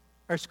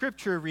Our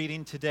scripture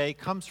reading today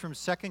comes from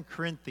 2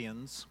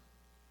 Corinthians,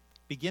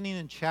 beginning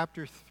in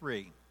chapter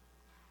 3.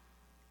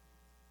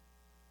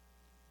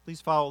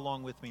 Please follow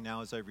along with me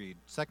now as I read.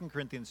 2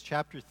 Corinthians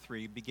chapter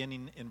 3,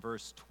 beginning in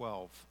verse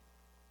 12.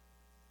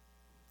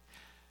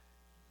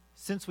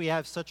 Since we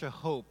have such a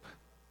hope,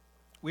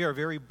 we are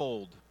very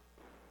bold.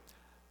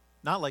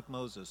 Not like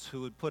Moses,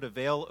 who would put a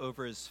veil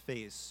over his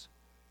face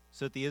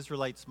so that the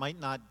Israelites might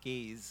not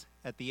gaze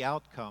at the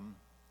outcome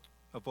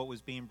of what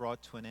was being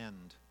brought to an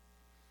end.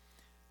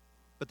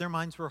 But their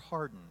minds were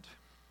hardened.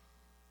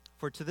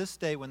 For to this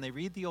day, when they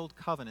read the Old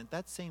Covenant,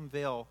 that same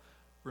veil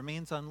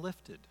remains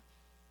unlifted,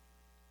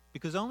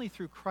 because only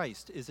through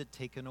Christ is it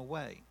taken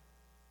away.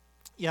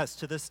 Yes,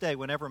 to this day,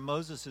 whenever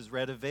Moses is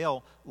read, a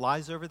veil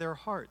lies over their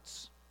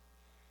hearts.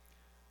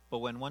 But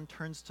when one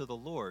turns to the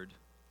Lord,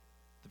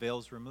 the veil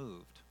is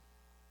removed.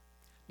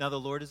 Now the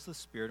Lord is the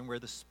Spirit, and where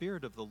the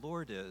Spirit of the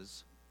Lord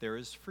is, there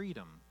is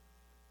freedom.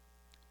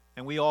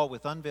 And we all,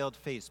 with unveiled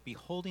face,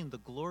 beholding the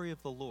glory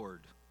of the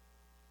Lord,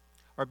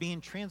 are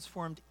being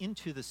transformed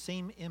into the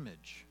same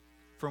image,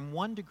 from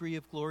one degree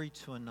of glory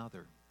to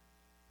another.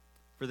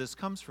 For this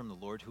comes from the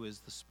Lord, who is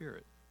the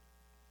Spirit.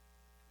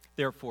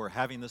 Therefore,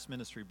 having this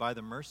ministry by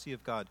the mercy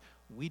of God,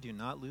 we do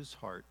not lose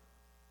heart.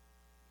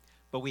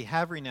 But we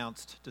have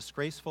renounced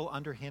disgraceful,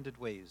 underhanded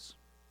ways.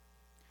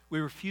 We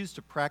refuse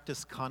to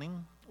practice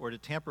cunning or to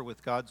tamper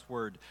with God's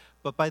word,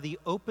 but by the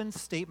open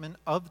statement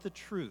of the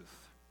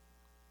truth,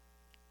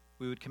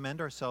 we would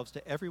commend ourselves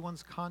to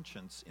everyone's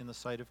conscience in the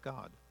sight of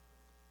God.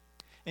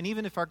 And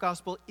even if our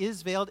gospel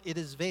is veiled, it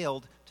is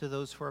veiled to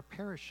those who are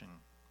perishing.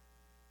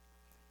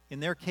 In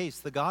their case,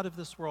 the God of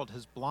this world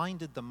has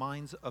blinded the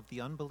minds of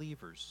the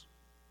unbelievers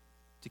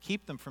to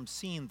keep them from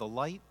seeing the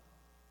light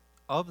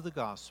of the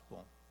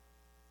gospel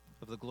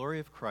of the glory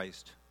of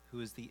Christ, who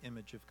is the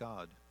image of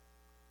God.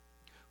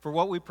 For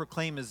what we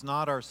proclaim is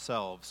not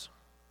ourselves,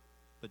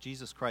 but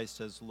Jesus Christ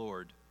as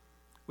Lord,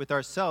 with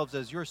ourselves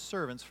as your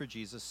servants for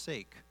Jesus'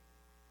 sake.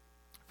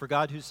 For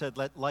God, who said,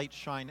 "Let light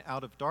shine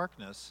out of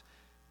darkness,"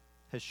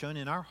 has shone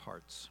in our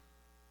hearts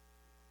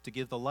to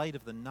give the light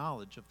of the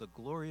knowledge of the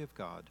glory of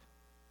God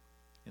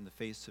in the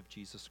face of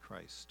Jesus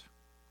Christ.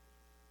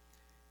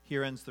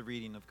 Here ends the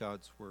reading of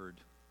God's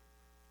word.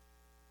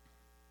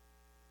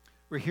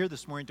 We're here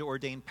this morning to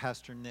ordain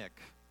Pastor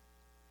Nick.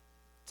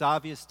 It's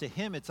obvious to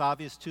him, it's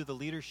obvious to the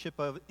leadership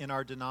in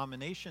our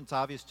denomination, it's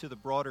obvious to the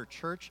broader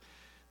church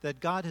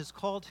that God has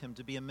called him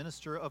to be a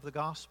minister of the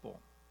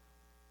gospel.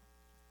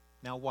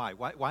 Now why?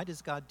 Why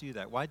does God do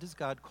that? Why does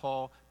God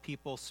call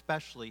people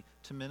specially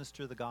to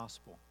minister the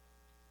gospel?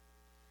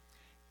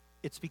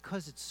 It's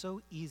because it's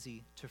so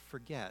easy to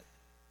forget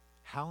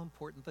how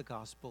important the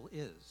gospel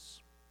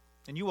is.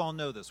 And you all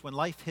know this. When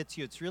life hits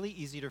you, it's really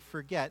easy to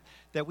forget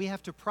that we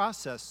have to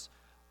process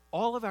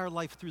all of our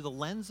life through the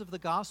lens of the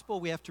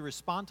gospel. We have to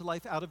respond to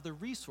life out of the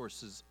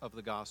resources of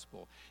the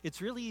gospel.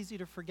 It's really easy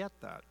to forget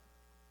that.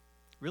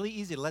 Really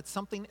easy to let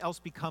something else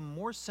become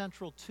more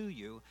central to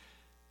you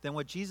than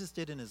what Jesus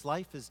did in his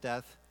life, his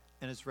death,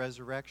 and his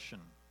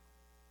resurrection.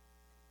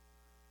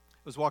 I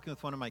was walking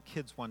with one of my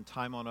kids one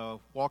time on a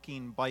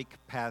walking bike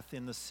path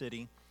in the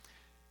city,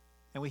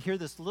 and we hear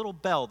this little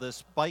bell,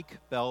 this bike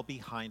bell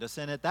behind us,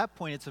 and at that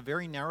point it's a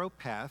very narrow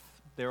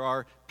path. There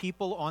are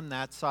people on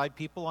that side,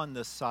 people on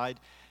this side,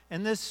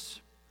 and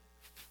this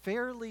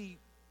fairly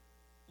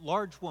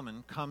large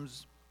woman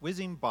comes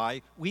whizzing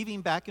by,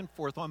 weaving back and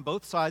forth on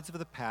both sides of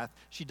the path.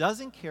 She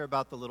doesn't care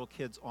about the little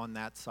kids on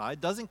that side,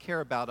 doesn't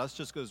care about us,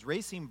 just goes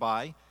racing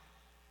by.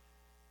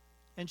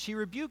 And she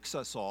rebukes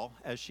us all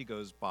as she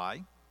goes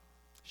by.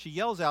 She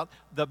yells out,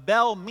 "The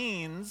bell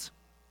means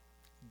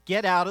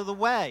get out of the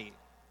way."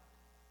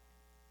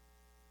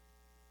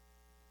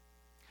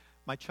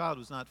 My child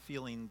was not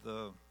feeling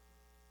the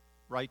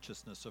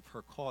righteousness of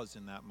her cause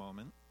in that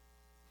moment.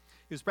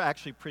 He was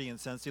actually pretty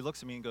incensed. He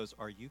looks at me and goes,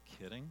 "Are you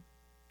kidding?"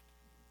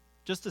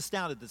 Just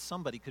astounded that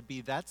somebody could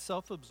be that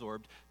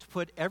self-absorbed to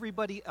put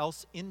everybody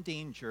else in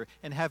danger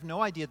and have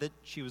no idea that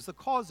she was the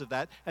cause of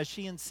that, as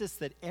she insists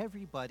that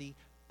everybody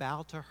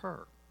bow to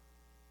her.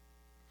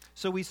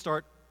 So we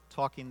start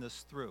talking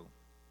this through.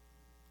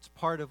 It's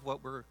part of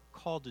what we're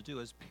called to do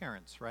as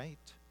parents,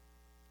 right?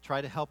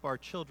 Try to help our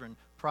children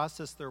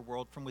process their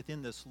world from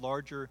within this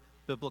larger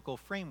biblical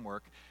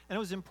framework. And it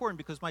was important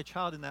because my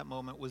child in that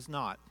moment was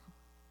not.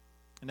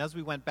 And as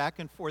we went back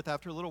and forth,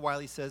 after a little while,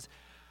 he says,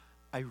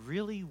 "I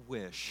really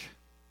wish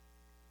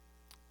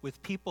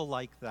with people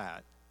like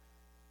that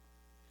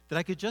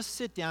I could just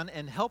sit down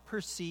and help her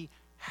see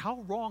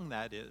how wrong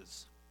that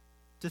is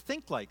to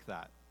think like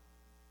that."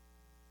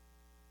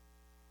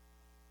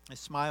 I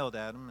smiled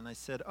at him and I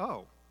said,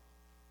 "Oh,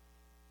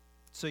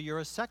 so you're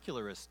a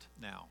secularist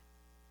now?"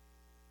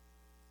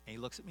 And he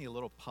looks at me a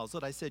little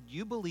puzzled. I said,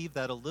 "You believe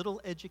that a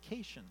little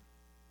education,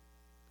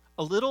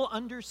 a little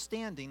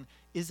understanding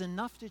is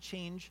enough to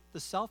change the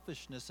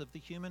selfishness of the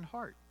human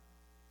heart?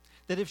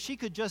 That if she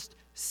could just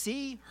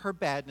see her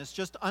badness,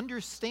 just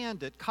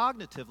understand it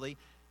cognitively,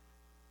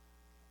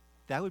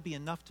 that would be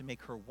enough to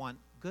make her want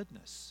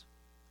goodness."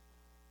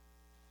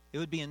 It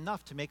would be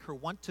enough to make her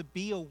want to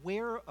be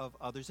aware of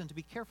others and to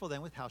be careful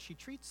then with how she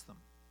treats them.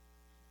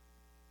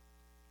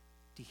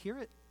 Do you hear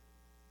it?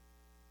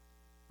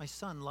 My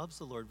son loves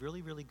the Lord,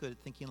 really, really good at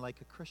thinking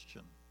like a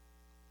Christian.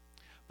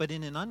 But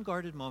in an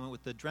unguarded moment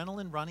with the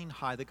adrenaline running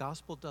high, the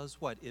gospel does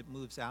what? It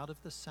moves out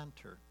of the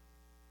center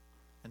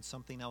and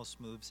something else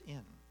moves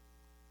in.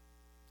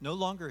 No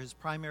longer his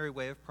primary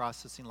way of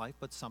processing life,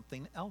 but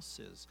something else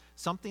is.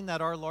 Something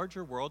that our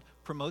larger world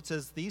promotes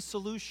as the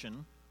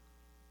solution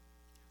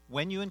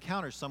when you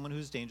encounter someone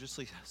who's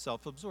dangerously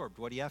self-absorbed.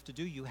 What do you have to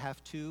do? You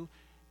have to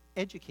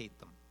educate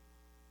them.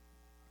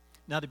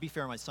 Now, to be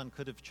fair, my son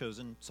could have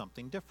chosen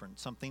something different,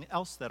 something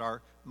else that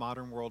our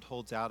modern world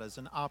holds out as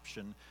an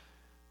option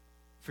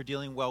for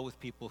dealing well with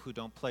people who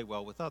don't play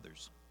well with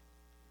others.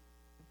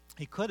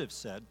 He could have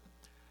said,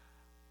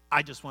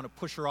 I just want to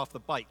push her off the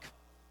bike.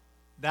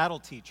 That'll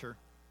teach her.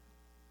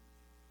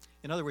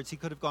 In other words, he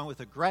could have gone with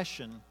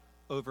aggression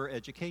over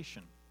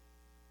education,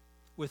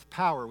 with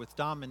power, with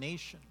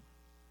domination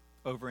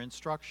over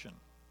instruction.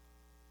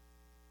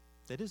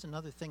 That is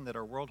another thing that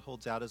our world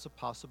holds out as a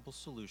possible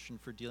solution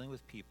for dealing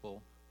with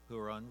people who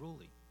are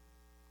unruly.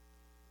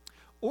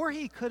 Or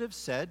he could have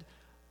said,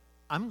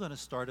 I'm going to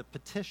start a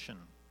petition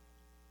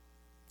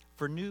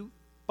for new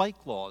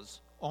bike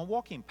laws on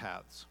walking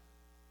paths.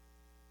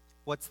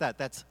 What's that?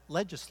 That's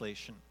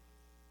legislation.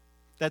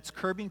 That's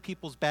curbing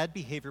people's bad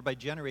behavior by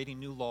generating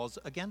new laws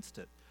against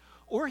it.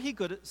 Or he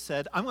could have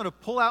said, I'm going to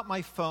pull out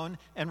my phone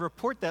and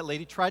report that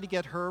lady, try to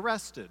get her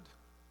arrested.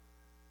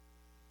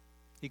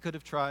 He could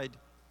have tried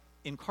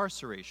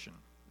incarceration,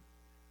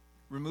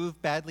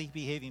 remove badly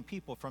behaving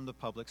people from the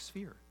public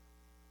sphere.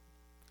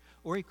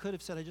 Or he could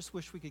have said, I just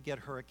wish we could get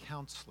her a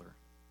counselor,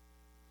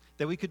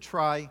 that we could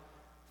try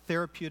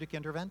therapeutic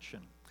intervention,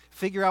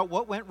 figure out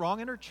what went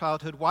wrong in her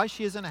childhood, why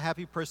she isn't a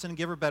happy person, and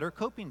give her better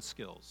coping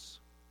skills.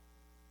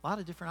 A lot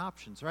of different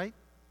options, right?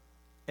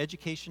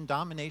 Education,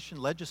 domination,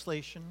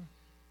 legislation,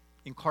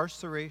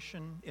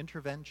 incarceration,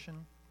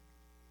 intervention.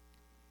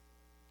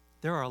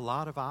 There are a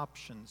lot of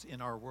options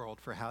in our world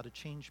for how to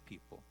change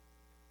people.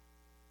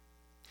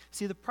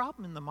 See, the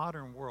problem in the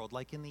modern world,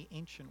 like in the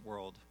ancient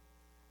world,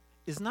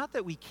 is not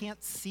that we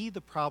can't see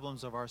the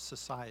problems of our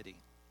society.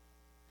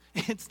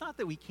 It's not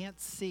that we can't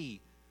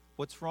see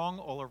what's wrong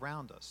all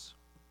around us.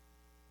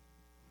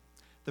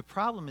 The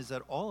problem is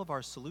that all of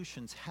our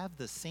solutions have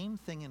the same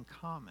thing in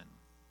common.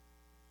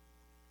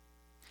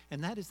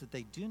 And that is that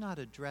they do not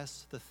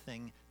address the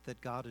thing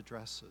that God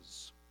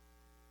addresses.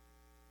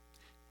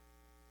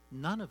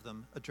 None of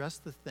them address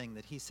the thing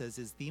that he says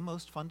is the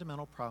most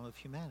fundamental problem of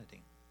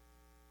humanity.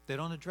 They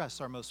don't address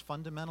our most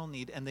fundamental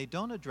need, and they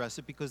don't address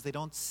it because they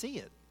don't see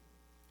it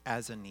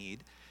as a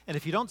need. And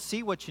if you don't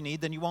see what you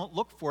need, then you won't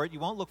look for it. You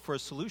won't look for a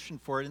solution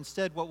for it.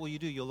 Instead, what will you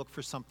do? You'll look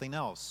for something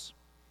else.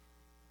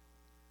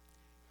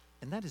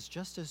 And that is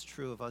just as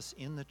true of us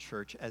in the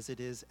church as it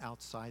is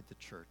outside the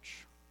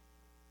church.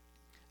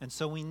 And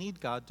so we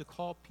need God to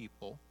call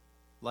people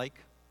like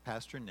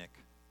Pastor Nick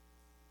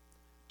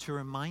to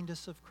remind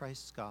us of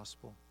Christ's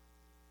gospel,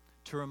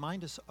 to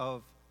remind us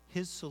of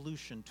his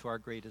solution to our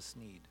greatest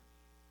need.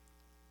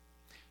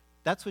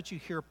 That's what you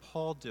hear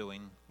Paul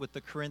doing with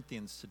the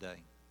Corinthians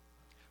today,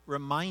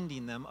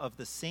 reminding them of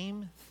the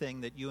same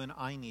thing that you and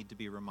I need to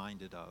be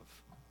reminded of.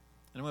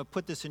 And I'm going to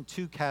put this in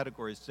two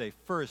categories today.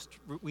 First,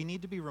 we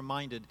need to be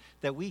reminded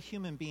that we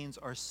human beings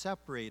are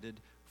separated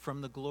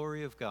from the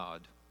glory of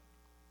God.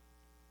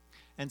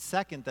 And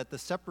second, that the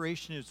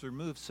separation is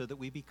removed so that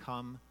we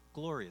become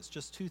glorious.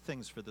 Just two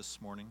things for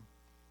this morning.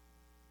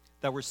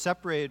 That we're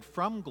separated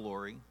from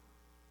glory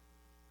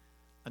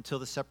until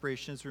the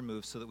separation is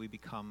removed so that we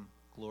become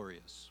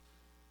glorious.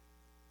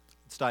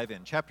 Let's dive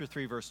in. Chapter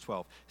 3, verse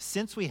 12.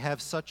 Since we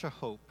have such a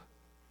hope,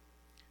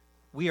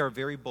 we are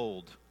very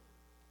bold.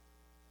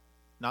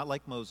 Not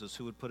like Moses,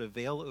 who would put a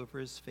veil over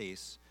his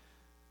face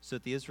so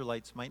that the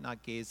Israelites might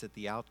not gaze at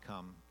the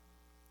outcome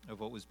of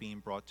what was being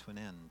brought to an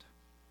end.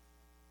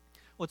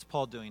 What's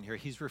Paul doing here?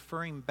 He's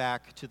referring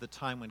back to the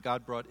time when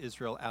God brought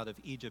Israel out of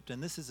Egypt,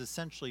 and this is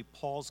essentially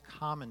Paul's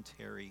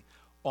commentary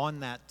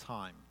on that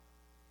time.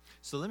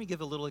 So let me give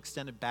a little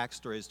extended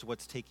backstory as to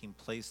what's taking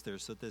place there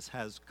so that this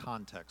has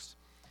context.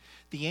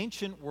 The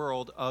ancient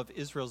world of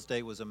Israel's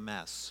day was a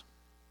mess.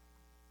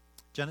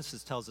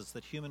 Genesis tells us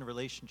that human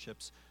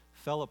relationships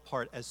fell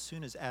apart as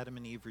soon as Adam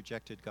and Eve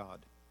rejected God.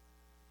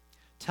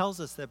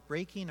 Tells us that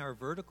breaking our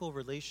vertical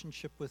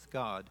relationship with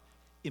God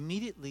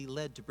immediately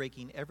led to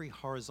breaking every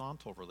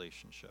horizontal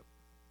relationship.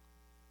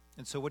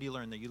 And so what do you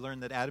learn there? You learn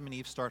that Adam and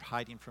Eve start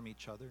hiding from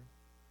each other.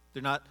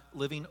 They're not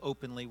living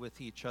openly with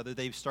each other.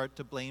 They start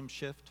to blame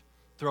shift,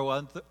 throw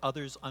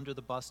others under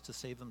the bus to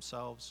save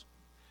themselves.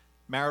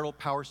 Marital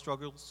power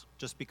struggles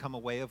just become a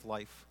way of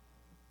life.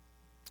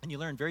 And you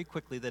learn very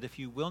quickly that if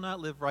you will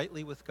not live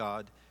rightly with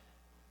God,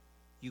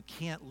 you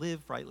can't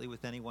live rightly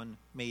with anyone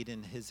made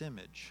in his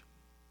image.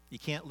 You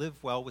can't live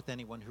well with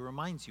anyone who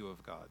reminds you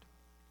of God.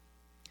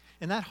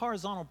 And that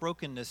horizontal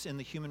brokenness in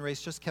the human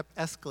race just kept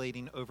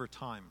escalating over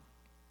time.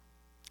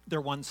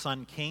 Their one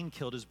son, Cain,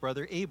 killed his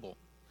brother Abel,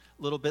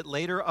 A little bit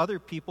later, other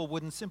people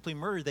wouldn't simply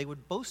murder, they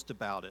would boast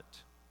about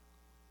it.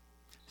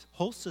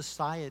 Whole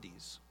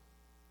societies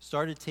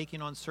started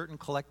taking on certain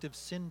collective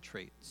sin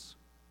traits.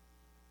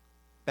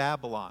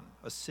 Babylon,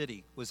 a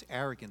city, was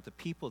arrogant. The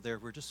people there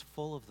were just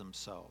full of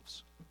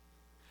themselves.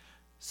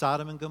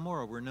 Sodom and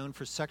Gomorrah were known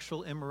for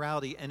sexual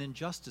immorality and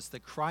injustice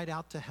that cried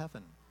out to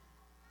heaven.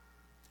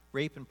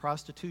 Rape and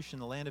prostitution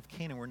in the land of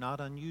Canaan were not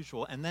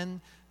unusual. And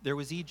then there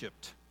was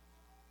Egypt.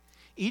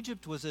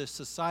 Egypt was a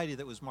society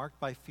that was marked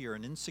by fear,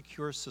 an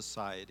insecure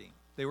society.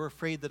 They were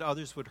afraid that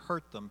others would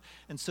hurt them,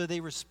 and so they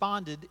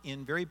responded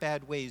in very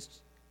bad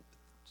ways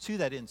to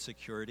that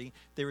insecurity.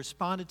 They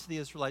responded to the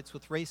Israelites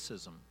with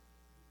racism,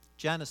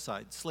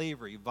 genocide,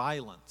 slavery,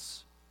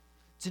 violence.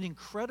 It's an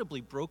incredibly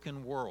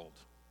broken world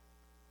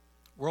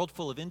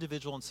full of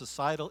individual and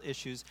societal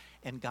issues,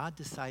 and God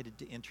decided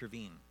to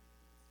intervene.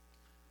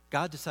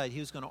 God decided he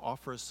was going to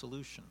offer a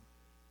solution.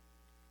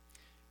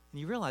 And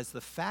you realize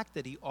the fact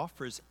that he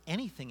offers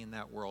anything in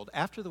that world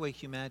after the way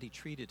humanity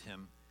treated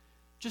him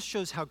just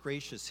shows how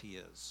gracious he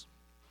is.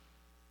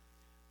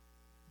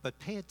 But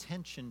pay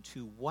attention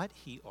to what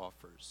he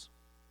offers,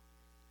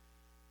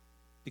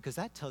 because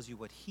that tells you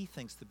what he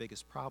thinks the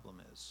biggest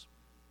problem is.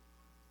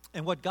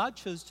 And what God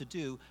chose to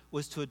do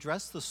was to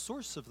address the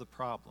source of the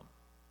problem,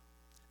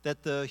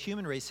 that the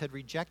human race had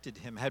rejected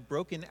him, had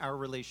broken our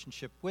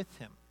relationship with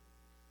him.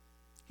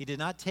 He did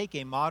not take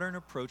a modern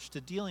approach to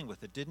dealing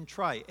with it, didn't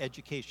try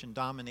education,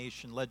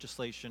 domination,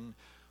 legislation,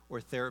 or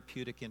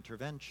therapeutic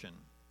intervention.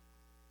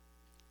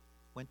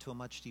 Went to a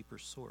much deeper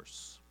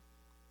source.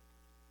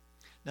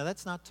 Now,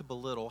 that's not to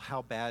belittle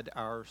how bad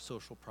our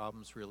social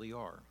problems really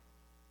are.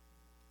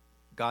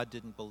 God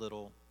didn't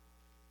belittle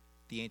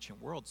the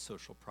ancient world's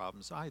social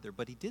problems either,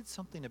 but he did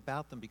something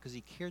about them because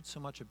he cared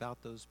so much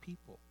about those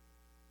people.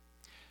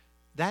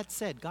 That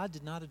said, God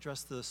did not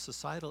address the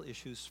societal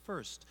issues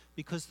first,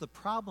 because the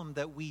problem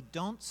that we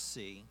don't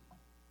see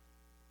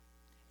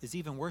is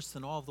even worse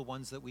than all of the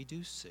ones that we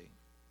do see.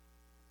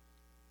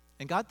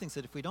 And God thinks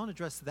that if we don't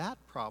address that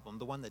problem,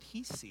 the one that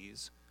he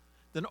sees,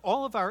 then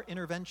all of our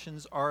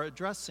interventions are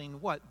addressing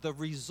what? The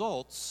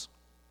results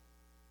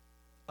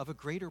of a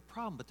greater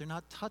problem, but they're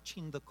not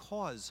touching the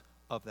cause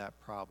of that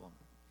problem.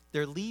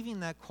 They're leaving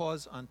that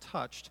cause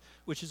untouched,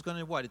 which is going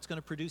to what? It's going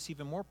to produce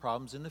even more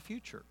problems in the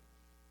future.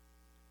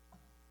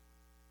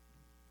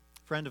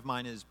 A friend of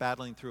mine is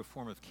battling through a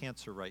form of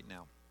cancer right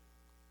now.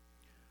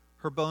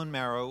 Her bone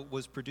marrow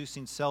was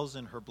producing cells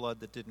in her blood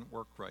that didn't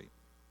work right.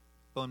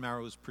 Bone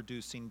marrow was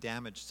producing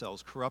damaged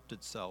cells,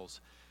 corrupted cells,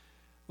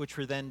 which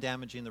were then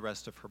damaging the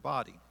rest of her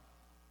body.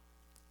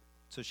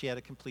 So she had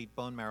a complete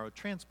bone marrow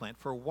transplant.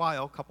 For a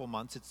while, a couple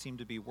months, it seemed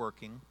to be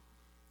working.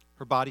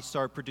 Her body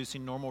started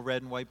producing normal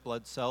red and white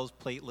blood cells,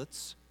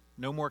 platelets,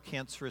 no more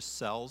cancerous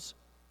cells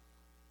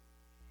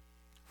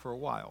for a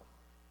while.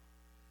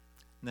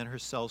 And then her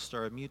cells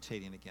started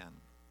mutating again.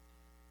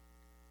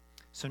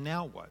 So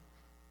now what?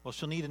 Well,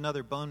 she'll need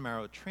another bone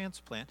marrow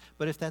transplant,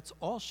 but if that's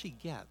all she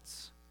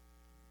gets,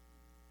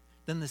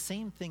 then the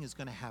same thing is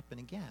going to happen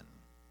again.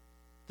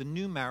 The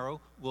new marrow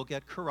will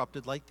get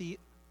corrupted like the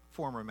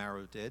former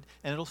marrow did,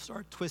 and it'll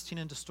start twisting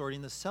and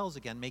distorting the cells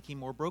again, making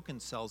more broken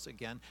cells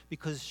again,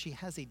 because she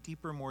has a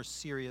deeper, more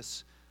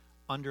serious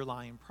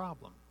underlying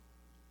problem.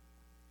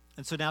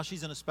 And so now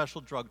she's in a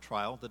special drug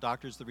trial. The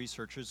doctors, the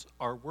researchers,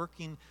 are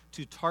working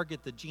to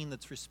target the gene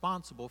that's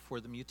responsible for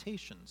the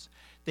mutations.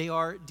 They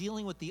are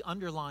dealing with the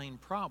underlying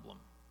problem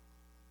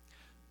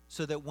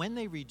so that when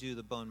they redo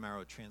the bone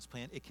marrow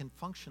transplant, it can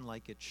function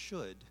like it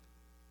should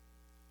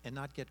and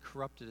not get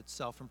corrupted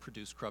itself and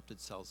produce corrupted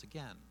cells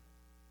again.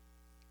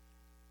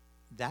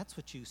 That's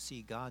what you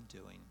see God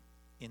doing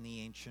in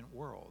the ancient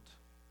world.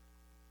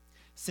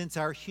 Since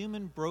our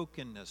human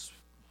brokenness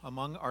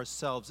among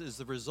ourselves is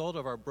the result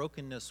of our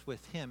brokenness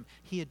with him,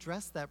 he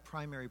addressed that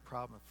primary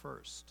problem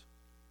first.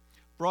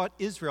 Brought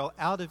Israel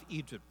out of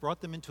Egypt, brought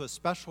them into a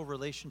special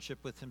relationship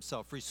with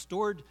himself,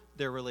 restored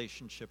their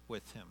relationship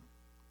with him.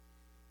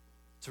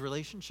 It's a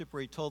relationship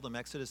where he told them,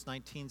 Exodus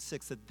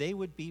 19:6, that they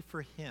would be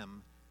for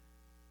him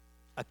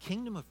a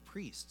kingdom of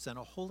priests and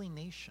a holy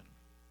nation.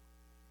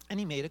 And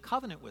he made a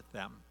covenant with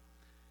them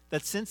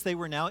that since they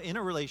were now in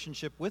a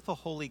relationship with a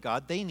holy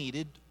God, they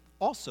needed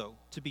also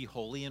to be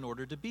holy in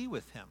order to be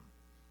with him.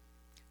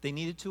 They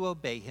needed to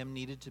obey him,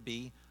 needed to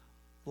be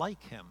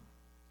like him.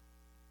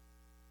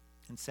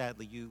 And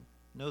sadly, you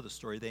know the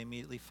story, they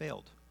immediately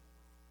failed.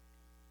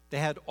 They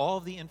had all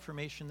the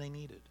information they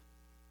needed.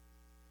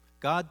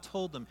 God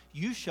told them,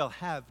 "You shall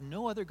have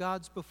no other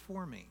gods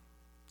before me.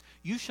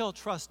 You shall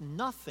trust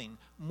nothing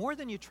more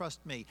than you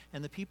trust me."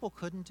 And the people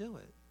couldn't do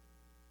it.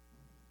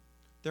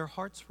 Their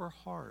hearts were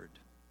hard.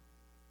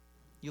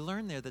 You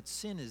learn there that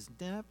sin is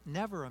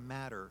never a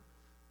matter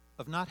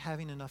of not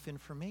having enough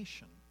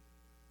information.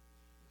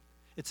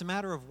 It's a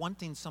matter of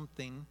wanting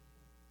something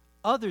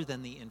other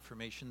than the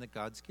information that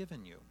God's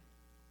given you.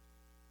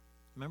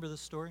 Remember the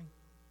story?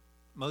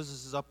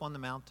 Moses is up on the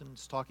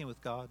mountains talking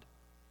with God.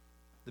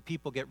 The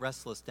people get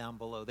restless down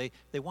below.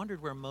 They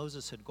wondered where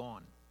Moses had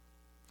gone,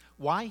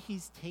 why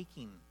he's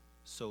taking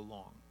so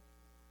long.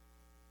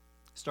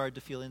 started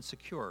to feel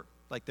insecure,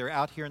 like they're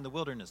out here in the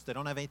wilderness. They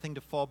don't have anything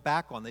to fall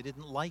back on. They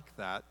didn't like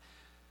that.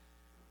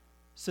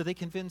 So they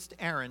convinced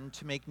Aaron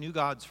to make new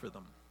gods for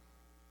them,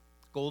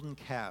 golden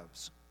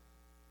calves,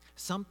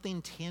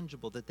 something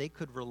tangible that they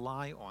could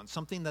rely on,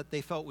 something that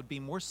they felt would be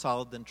more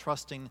solid than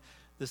trusting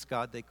this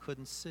God they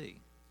couldn't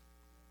see.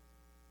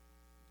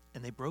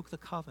 And they broke the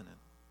covenant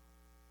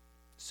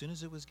as soon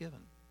as it was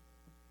given.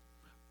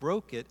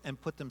 Broke it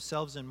and put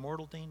themselves in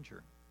mortal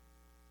danger.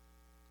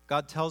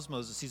 God tells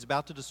Moses he's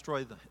about to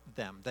destroy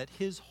them, that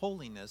his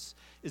holiness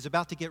is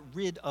about to get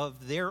rid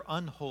of their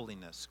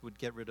unholiness, would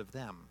get rid of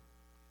them.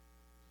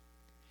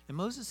 And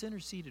Moses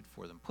interceded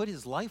for them, put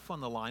his life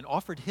on the line,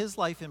 offered his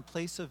life in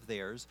place of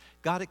theirs.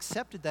 God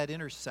accepted that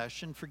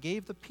intercession,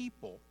 forgave the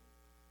people.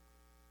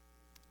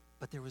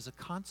 But there was a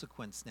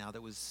consequence now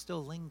that was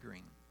still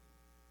lingering.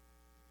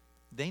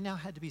 They now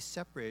had to be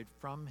separated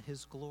from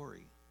his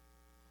glory.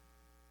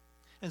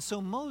 And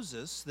so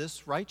Moses,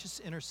 this righteous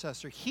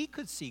intercessor, he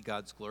could see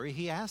God's glory.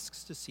 He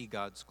asks to see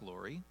God's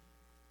glory.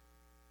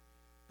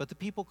 But the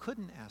people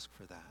couldn't ask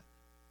for that.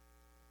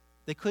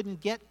 They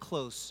couldn't get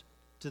close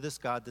to this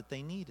God that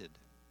they needed.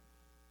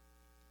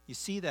 You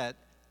see that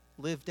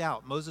lived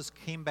out. Moses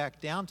came back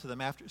down to them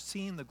after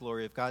seeing the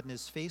glory of God, and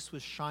his face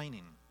was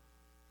shining.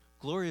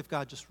 Glory of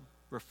God just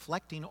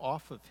reflecting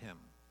off of him.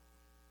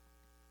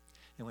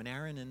 And when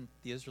Aaron and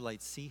the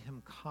Israelites see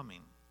him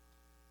coming,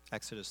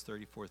 Exodus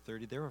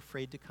 34:30, they're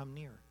afraid to come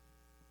near.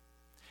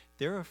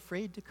 They're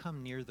afraid to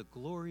come near the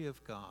glory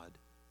of God,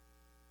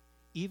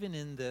 even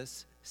in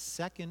this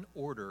second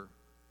order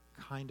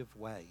kind of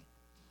way,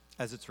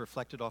 as it's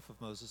reflected off of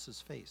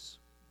Moses' face.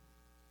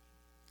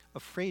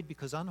 Afraid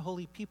because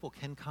unholy people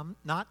can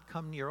not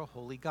come near a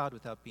holy God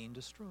without being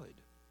destroyed.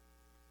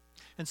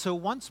 And so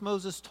once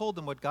Moses told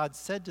them what God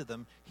said to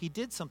them, he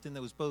did something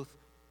that was both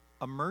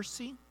a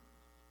mercy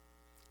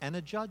and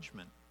a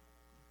judgment.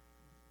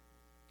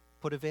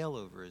 Put a veil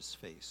over his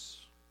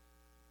face.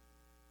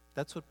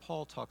 That's what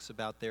Paul talks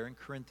about there in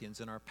Corinthians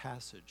in our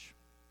passage,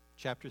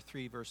 chapter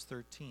 3, verse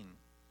 13.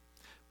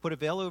 Put a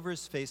veil over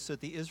his face so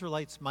that the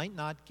Israelites might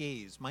not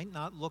gaze, might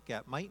not look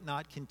at, might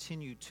not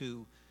continue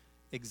to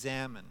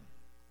examine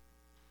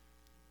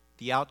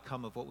the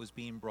outcome of what was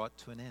being brought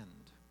to an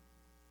end.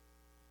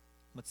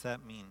 What's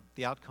that mean?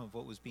 The outcome of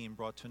what was being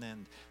brought to an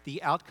end.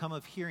 The outcome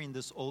of hearing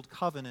this old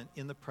covenant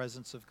in the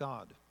presence of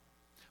God.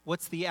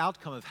 What's the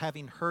outcome of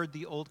having heard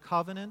the old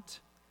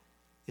covenant?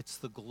 It's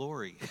the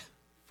glory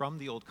from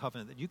the old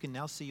covenant that you can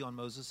now see on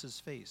Moses'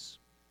 face.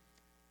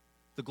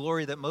 The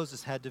glory that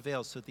Moses had to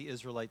veil so that the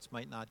Israelites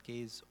might not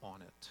gaze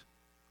on it.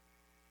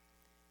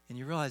 And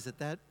you realize that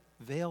that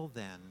veil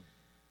then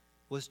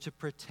was to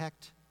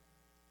protect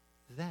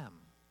them.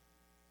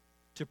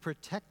 To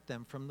protect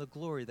them from the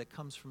glory that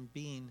comes from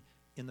being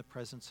in the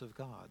presence of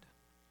God.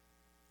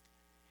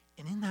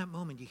 And in that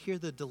moment, you hear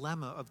the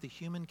dilemma of the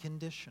human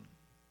condition.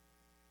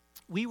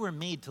 We were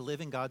made to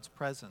live in God's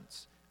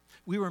presence.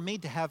 We were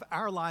made to have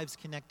our lives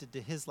connected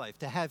to his life,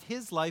 to have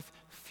his life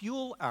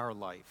fuel our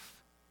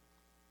life.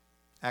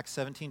 Acts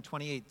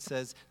 17:28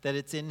 says that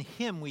it's in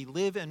him we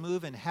live and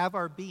move and have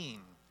our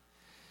being.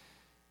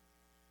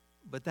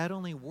 But that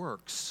only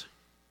works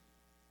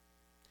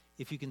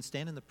if you can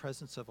stand in the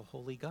presence of a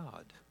holy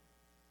God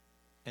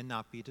and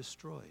not be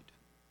destroyed.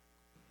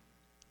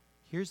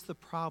 Here's the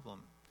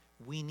problem.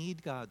 We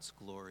need God's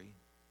glory,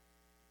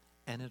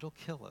 and it'll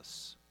kill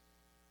us.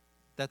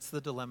 That's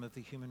the dilemma of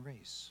the human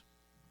race.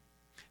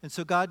 And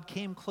so God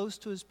came close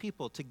to his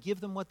people to give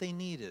them what they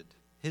needed,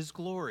 his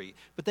glory.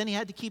 But then he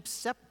had to keep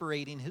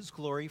separating his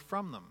glory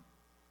from them.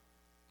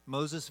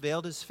 Moses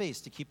veiled his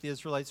face to keep the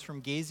Israelites from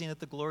gazing at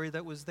the glory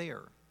that was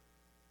there.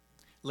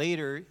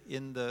 Later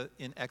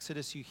in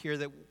Exodus, you hear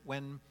that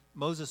when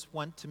Moses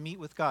went to meet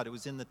with God, it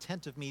was in the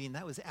tent of meeting.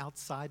 That was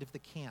outside of the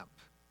camp.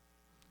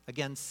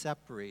 Again,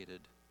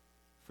 separated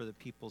for the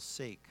people's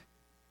sake.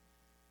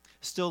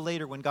 Still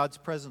later, when God's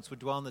presence would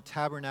dwell in the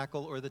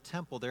tabernacle or the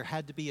temple, there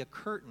had to be a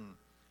curtain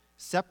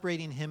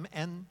separating him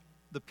and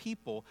the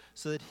people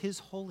so that his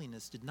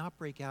holiness did not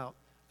break out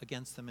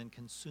against them and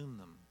consume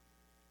them.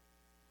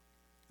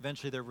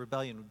 Eventually, their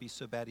rebellion would be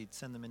so bad he'd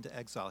send them into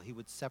exile. He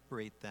would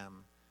separate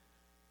them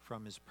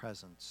from his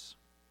presence.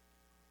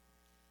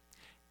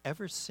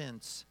 Ever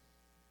since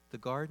the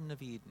Garden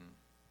of Eden,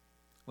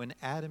 when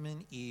Adam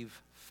and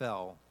Eve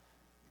fell,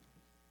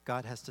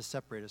 God has to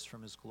separate us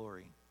from his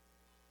glory.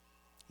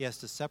 He has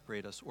to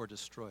separate us or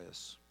destroy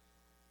us.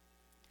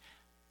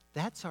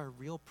 That's our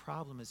real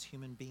problem as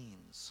human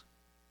beings.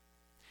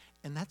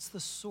 And that's the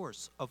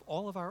source of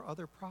all of our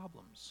other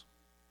problems.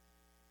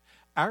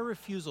 Our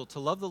refusal to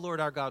love the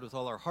Lord our God with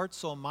all our heart,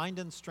 soul, mind,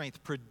 and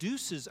strength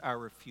produces our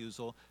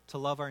refusal to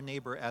love our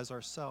neighbor as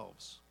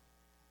ourselves.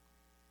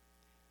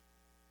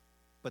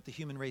 But the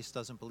human race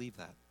doesn't believe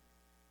that.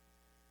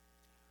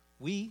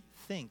 We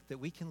think that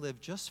we can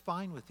live just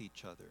fine with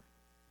each other,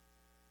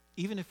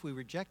 even if we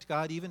reject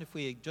God, even if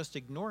we just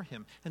ignore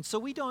him. And so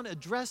we don't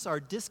address our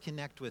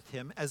disconnect with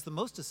him as the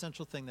most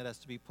essential thing that has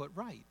to be put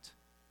right.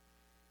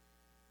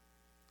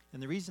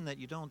 And the reason that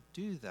you don't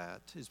do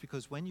that is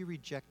because when you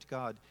reject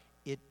God,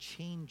 it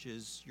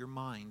changes your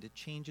mind. It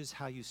changes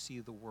how you see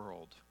the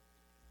world.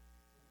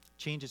 It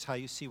changes how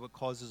you see what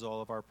causes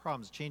all of our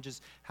problems. It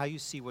changes how you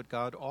see what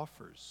God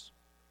offers.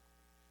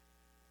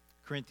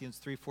 Corinthians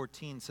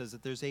 3:14 says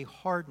that there's a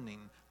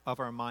hardening of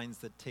our minds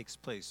that takes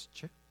place.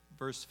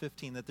 Verse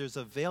 15, that there's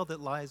a veil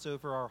that lies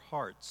over our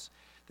hearts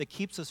that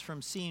keeps us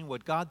from seeing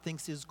what God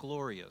thinks is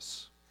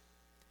glorious,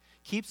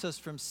 keeps us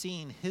from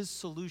seeing his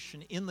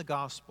solution in the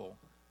gospel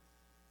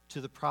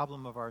to the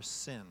problem of our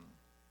sin.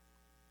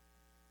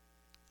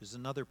 There's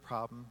another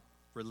problem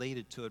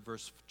related to it,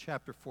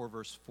 chapter 4,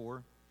 verse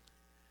 4.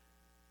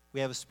 We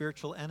have a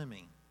spiritual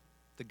enemy,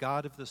 the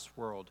god of this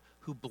world,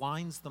 who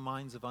blinds the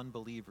minds of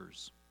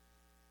unbelievers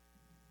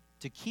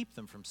to keep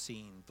them from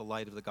seeing the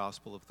light of the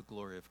gospel of the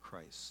glory of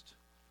Christ.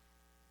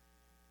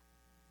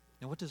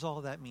 Now, what does all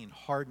of that mean?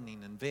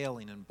 Hardening and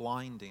veiling and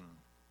blinding.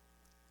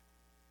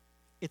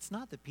 It's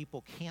not that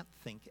people can't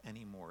think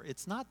anymore.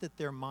 It's not that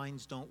their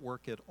minds don't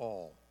work at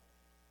all.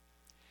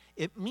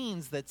 It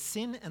means that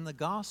sin and the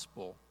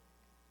gospel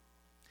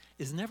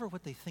is never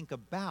what they think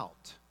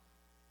about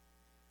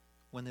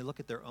when they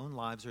look at their own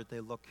lives or they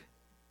look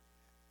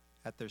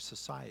at their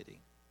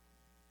society.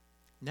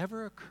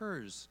 Never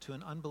occurs to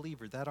an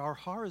unbeliever that our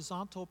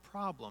horizontal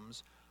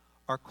problems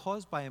are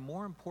caused by a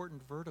more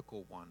important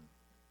vertical one.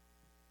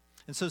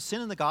 And so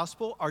sin and the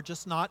gospel are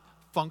just not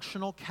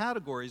functional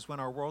categories when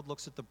our world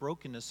looks at the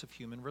brokenness of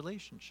human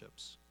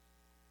relationships.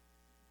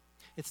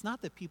 It's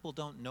not that people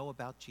don't know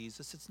about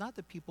Jesus. It's not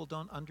that people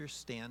don't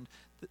understand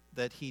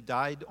that he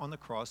died on the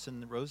cross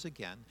and rose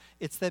again.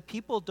 It's that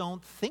people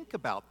don't think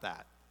about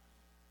that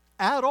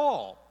at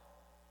all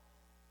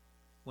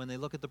when they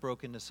look at the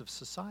brokenness of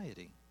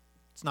society.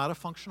 It's not a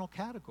functional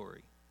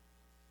category.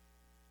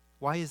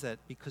 Why is that?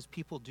 Because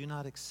people do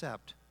not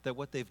accept that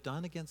what they've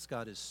done against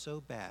God is so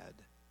bad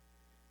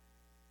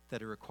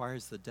that it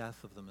requires the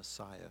death of the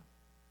Messiah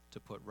to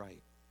put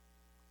right.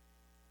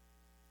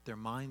 Their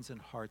minds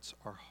and hearts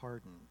are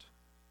hardened.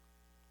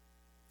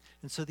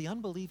 And so the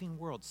unbelieving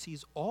world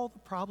sees all the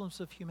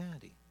problems of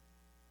humanity,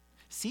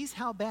 sees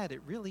how bad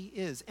it really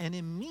is, and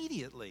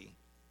immediately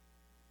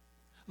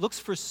looks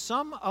for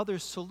some other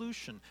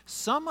solution,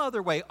 some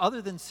other way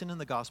other than sin and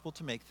the gospel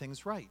to make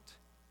things right.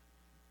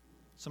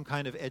 Some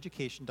kind of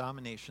education,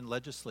 domination,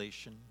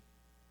 legislation,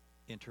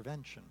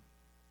 intervention.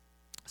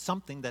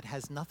 Something that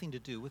has nothing to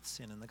do with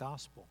sin and the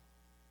gospel.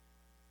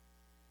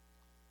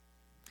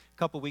 A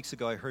couple weeks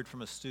ago, I heard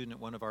from a student at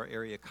one of our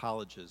area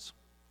colleges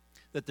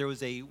that there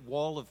was a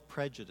wall of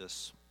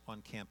prejudice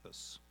on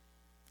campus.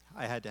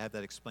 I had to have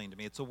that explained to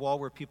me. It's a wall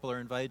where people are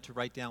invited to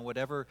write down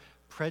whatever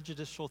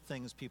prejudicial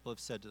things people have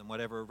said to them,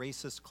 whatever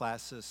racist,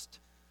 classist,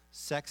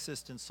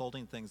 sexist,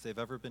 insulting things they've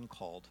ever been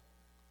called.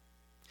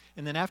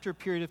 And then after a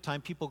period of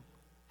time, people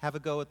have a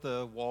go at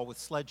the wall with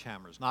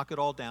sledgehammers, knock it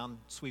all down,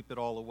 sweep it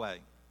all away.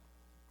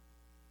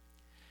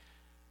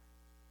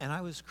 And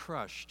I was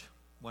crushed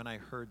when I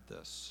heard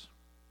this.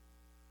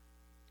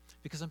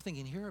 Because I'm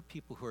thinking, here are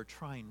people who are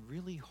trying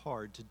really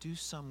hard to do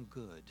some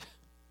good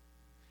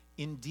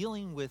in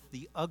dealing with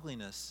the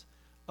ugliness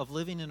of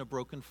living in a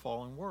broken,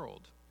 fallen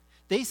world.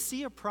 They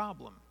see a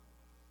problem.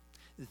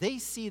 They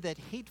see that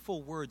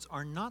hateful words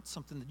are not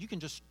something that you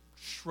can just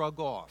shrug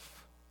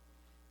off.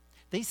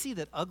 They see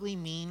that ugly,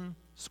 mean,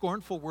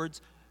 scornful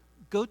words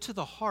go to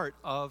the heart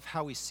of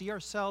how we see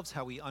ourselves,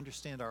 how we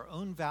understand our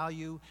own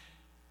value,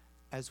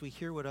 as we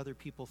hear what other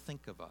people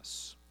think of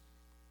us.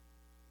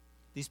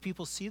 These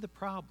people see the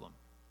problem,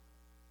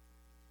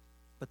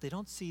 but they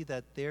don't see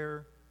that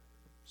their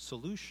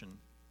solution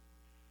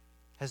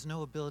has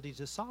no ability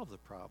to solve the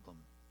problem.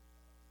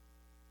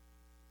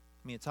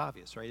 I mean, it's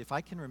obvious, right? If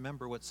I can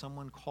remember what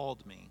someone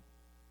called me,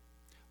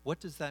 what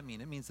does that mean?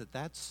 It means that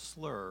that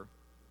slur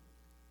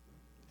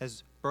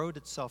has burrowed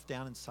itself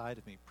down inside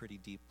of me pretty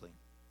deeply.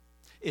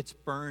 It's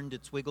burned,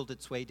 it's wiggled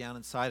its way down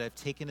inside. I've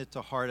taken it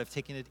to heart. I've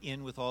taken it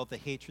in with all of the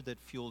hatred that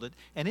fueled it,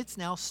 and it's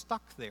now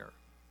stuck there.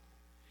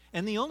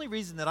 And the only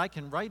reason that I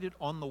can write it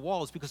on the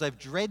wall is because I've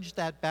dredged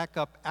that back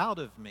up out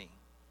of me,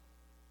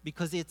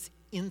 because it's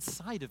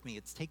inside of me.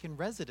 It's taken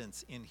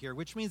residence in here,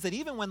 which means that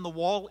even when the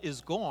wall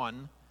is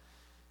gone,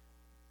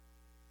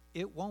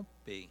 it won't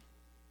be,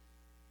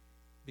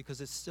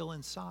 because it's still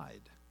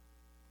inside.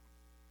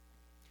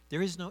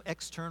 There is no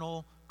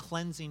external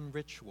cleansing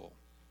ritual,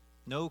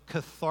 no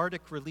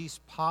cathartic release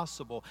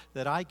possible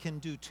that I can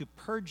do to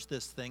purge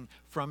this thing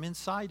from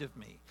inside of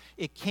me.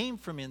 It came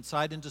from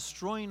inside, and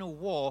destroying a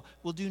wall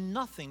will do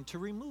nothing to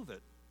remove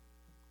it.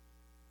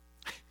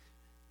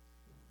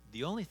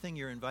 The only thing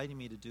you're inviting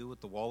me to do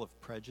with the wall of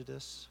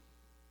prejudice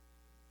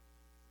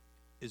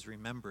is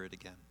remember it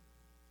again.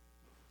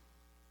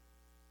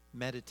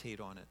 Meditate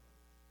on it.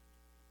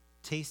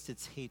 Taste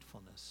its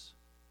hatefulness.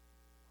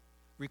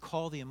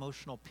 Recall the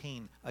emotional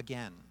pain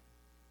again.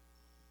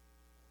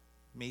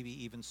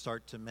 Maybe even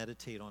start to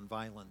meditate on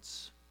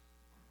violence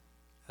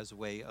as a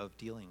way of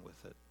dealing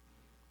with it.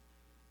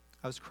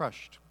 I was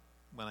crushed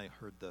when I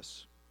heard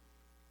this,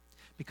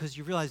 because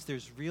you realize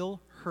there's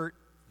real hurt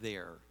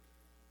there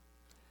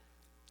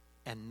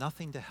and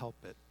nothing to help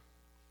it.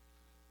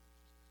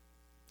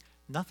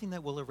 Nothing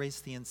that will erase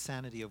the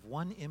insanity of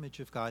one image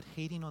of God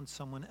hating on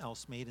someone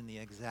else made in the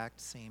exact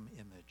same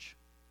image.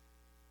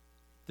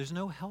 There's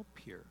no help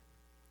here.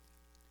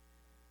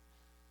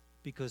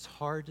 Because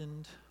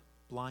hardened,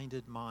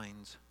 blinded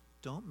minds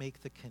don't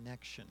make the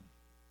connection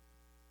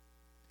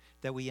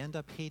that we end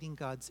up hating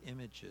God's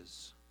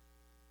images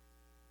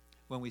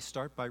when we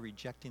start by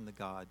rejecting the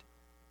God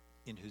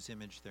in whose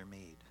image they're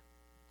made.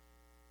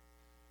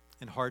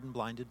 And hardened,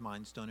 blinded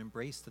minds don't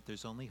embrace that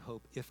there's only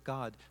hope if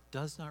God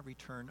does not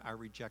return our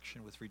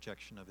rejection with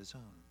rejection of his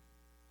own.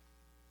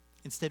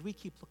 Instead, we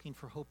keep looking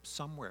for hope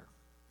somewhere,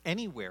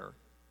 anywhere,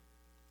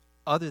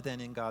 other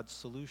than in God's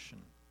solution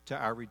to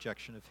our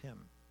rejection of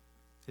him,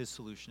 his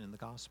solution in the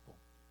gospel.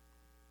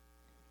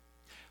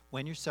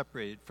 When you're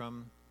separated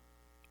from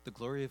the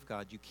glory of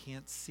God, you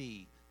can't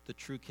see the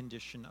true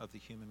condition of the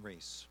human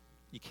race.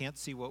 You can't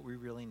see what we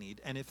really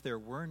need. And if there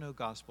were no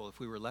gospel,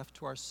 if we were left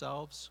to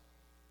ourselves,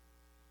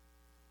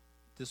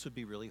 this would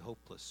be really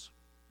hopeless.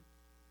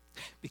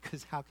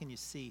 Because how can you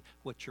see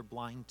what you're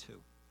blind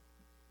to?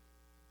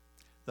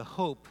 The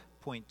hope,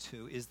 point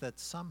 2, is that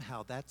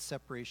somehow that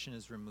separation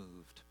is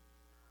removed.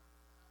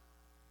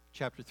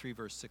 Chapter 3,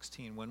 verse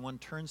 16, when one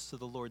turns to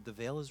the Lord, the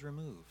veil is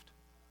removed.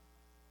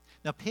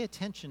 Now pay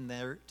attention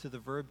there to the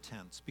verb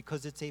tense,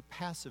 because it's a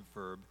passive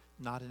verb,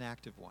 not an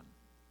active one.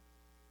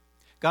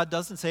 God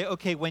doesn't say,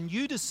 okay, when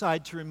you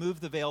decide to remove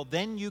the veil,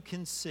 then you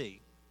can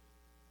see.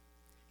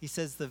 He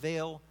says the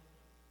veil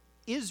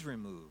is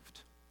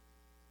removed.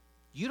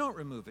 You don't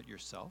remove it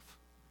yourself.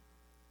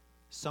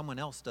 Someone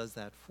else does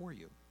that for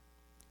you.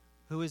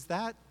 Who is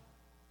that?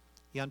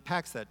 He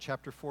unpacks that,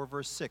 chapter 4,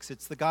 verse 6.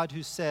 It's the God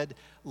who said,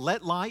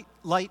 let light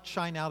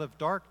shine out of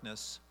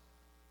darkness,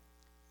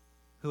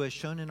 who has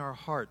shone in our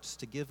hearts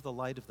to give the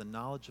light of the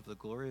knowledge of the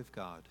glory of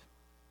God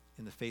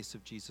in the face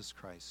of Jesus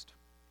Christ.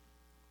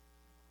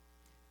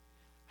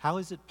 How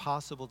is it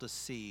possible to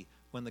see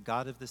when the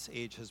God of this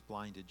age has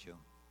blinded you?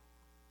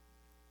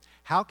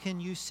 How can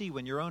you see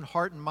when your own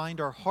heart and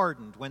mind are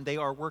hardened, when they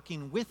are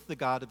working with the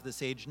God of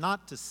this age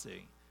not to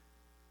see?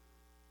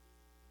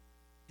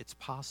 It's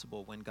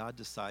possible when God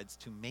decides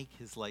to make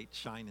his light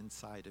shine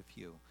inside of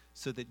you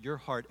so that your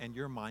heart and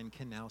your mind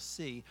can now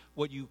see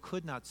what you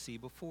could not see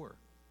before.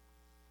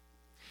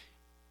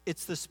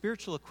 It's the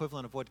spiritual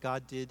equivalent of what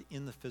God did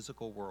in the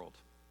physical world.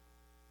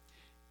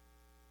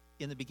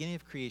 In the beginning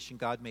of creation,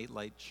 God made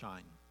light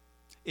shine.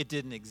 It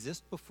didn't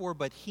exist before,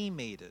 but he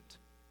made it.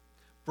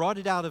 Brought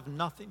it out of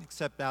nothing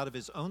except out of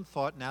his own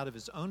thought and out of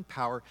his own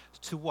power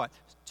to what?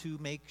 To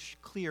make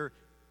clear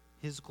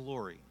his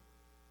glory,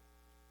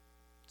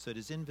 so that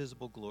his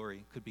invisible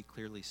glory could be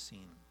clearly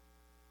seen.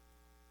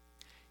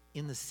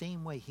 In the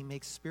same way, he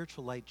makes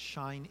spiritual light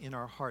shine in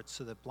our hearts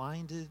so that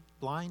blind,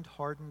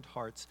 hardened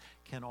hearts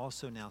can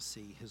also now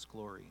see his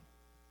glory.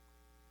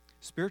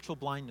 Spiritual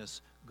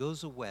blindness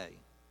goes away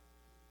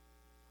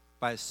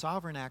by a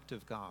sovereign act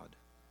of God,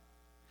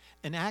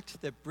 an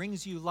act that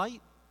brings you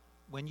light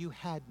when you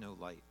had no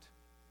light.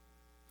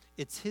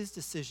 It's his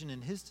decision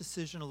and his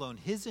decision alone,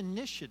 his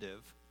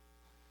initiative,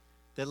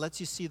 that lets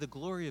you see the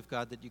glory of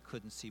God that you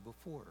couldn't see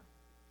before.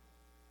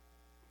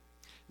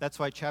 That's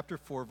why chapter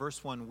 4,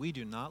 verse 1, we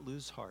do not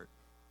lose heart.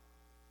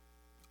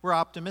 We're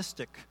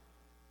optimistic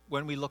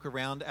when we look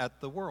around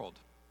at the world.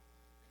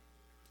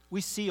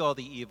 We see all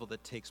the evil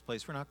that takes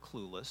place. We're not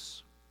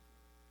clueless.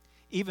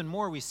 Even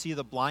more, we see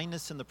the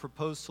blindness and the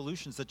proposed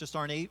solutions that just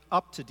aren't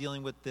up to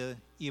dealing with the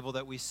evil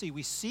that we see.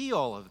 We see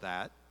all of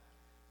that,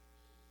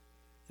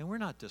 and we're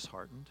not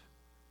disheartened.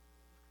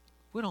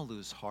 We don't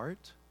lose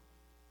heart.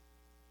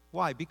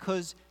 Why?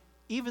 Because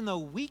even though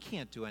we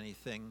can't do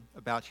anything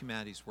about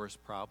humanity's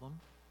worst problem,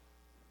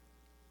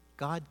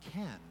 God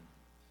can.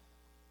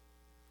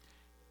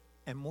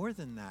 And more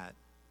than that,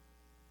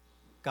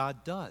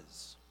 God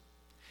does.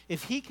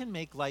 If he can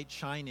make light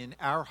shine in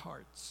our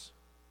hearts,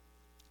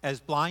 as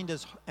blind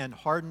as and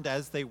hardened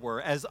as they were,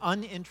 as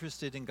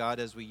uninterested in God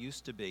as we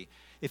used to be,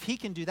 if he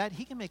can do that,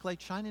 he can make light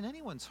shine in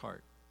anyone's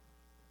heart.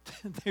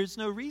 There's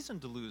no reason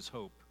to lose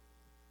hope.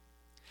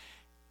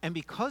 And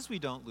because we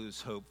don't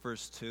lose hope,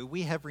 verse 2,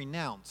 we have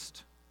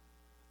renounced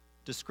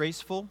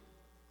disgraceful,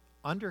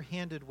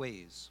 underhanded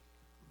ways.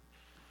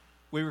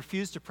 We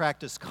refuse to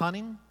practice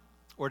cunning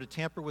or to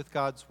tamper with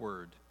God's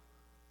word.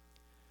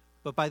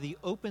 But by the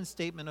open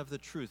statement of the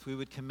truth, we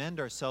would commend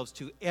ourselves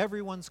to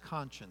everyone's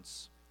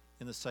conscience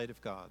in the sight of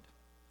God.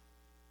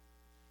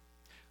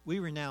 We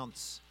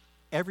renounce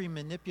every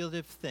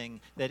manipulative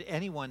thing that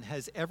anyone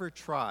has ever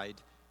tried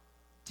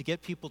to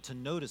get people to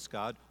notice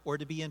God or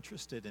to be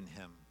interested in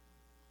him.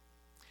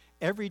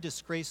 Every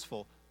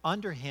disgraceful,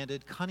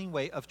 underhanded, cunning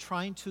way of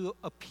trying to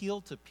appeal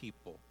to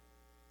people.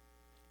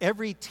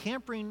 Every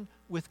tampering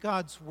with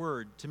God's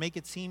word to make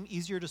it seem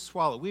easier to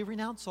swallow. We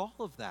renounce all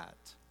of that.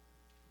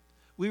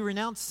 We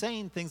renounce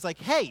saying things like,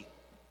 hey,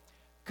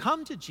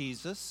 come to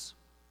Jesus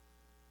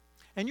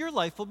and your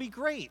life will be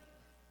great.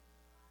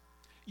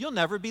 You'll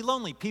never be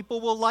lonely.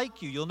 People will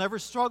like you. You'll never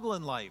struggle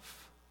in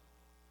life.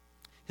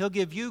 He'll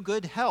give you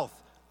good health,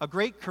 a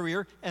great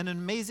career, and an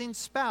amazing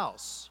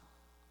spouse.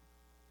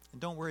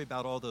 And don't worry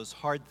about all those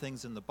hard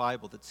things in the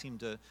Bible that seem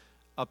to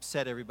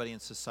upset everybody in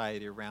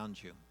society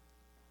around you.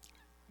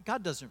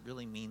 God doesn't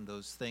really mean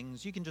those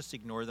things. You can just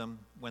ignore them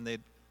when they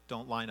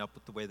don't line up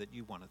with the way that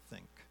you want to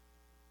think.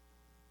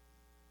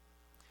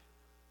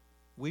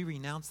 We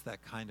renounce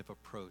that kind of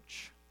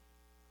approach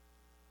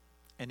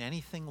and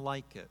anything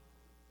like it.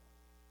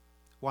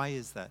 Why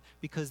is that?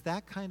 Because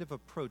that kind of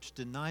approach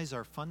denies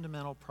our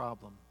fundamental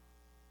problem.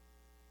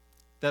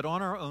 That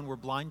on our own we're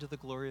blind to the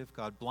glory of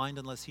God, blind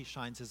unless He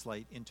shines His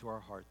light into our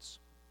hearts.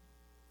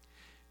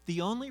 The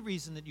only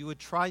reason that you would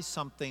try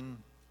something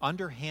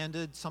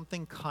underhanded,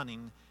 something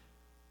cunning,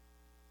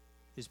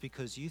 is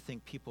because you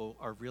think people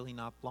are really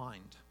not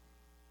blind.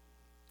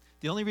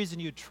 The only reason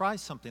you'd try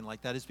something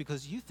like that is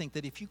because you think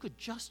that if you could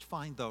just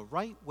find the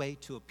right way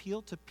to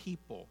appeal to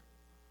people,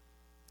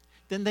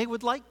 then they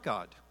would like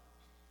God.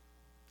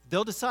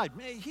 They'll decide,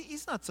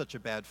 he's not such a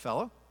bad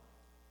fellow.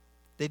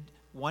 They'd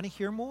want to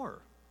hear more.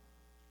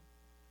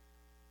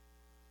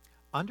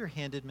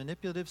 Underhanded,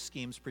 manipulative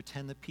schemes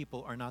pretend that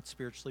people are not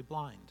spiritually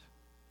blind.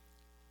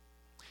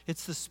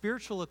 It's the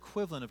spiritual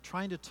equivalent of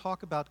trying to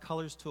talk about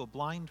colors to a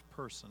blind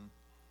person,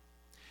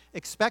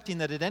 expecting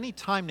that at any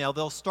time now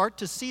they'll start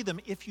to see them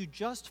if you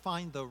just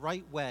find the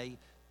right way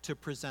to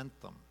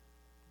present them.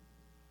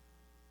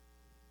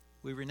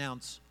 We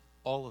renounce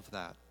all of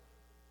that.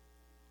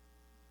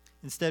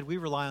 Instead, we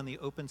rely on the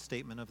open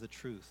statement of the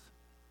truth.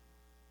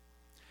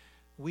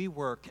 We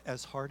work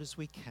as hard as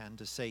we can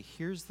to say,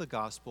 here's the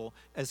gospel,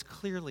 as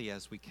clearly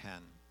as we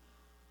can.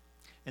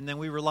 And then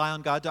we rely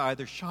on God to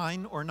either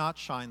shine or not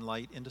shine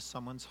light into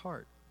someone's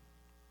heart.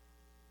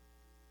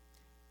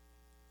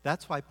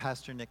 That's why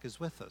Pastor Nick is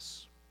with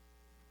us.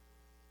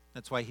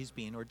 That's why he's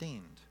being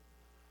ordained.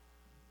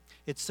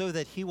 It's so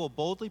that he will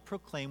boldly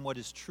proclaim what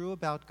is true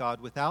about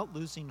God without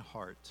losing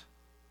heart,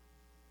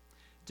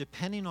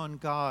 depending on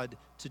God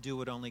to do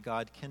what only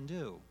God can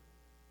do.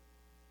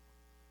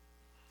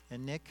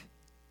 And Nick,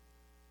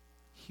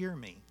 hear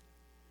me.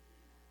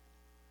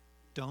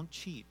 Don't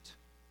cheat.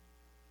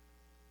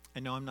 I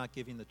know I'm not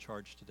giving the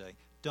charge today.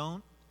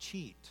 Don't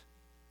cheat.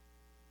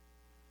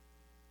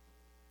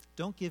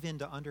 Don't give in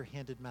to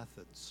underhanded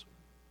methods.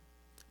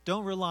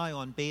 Don't rely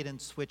on bait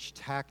and switch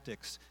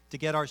tactics to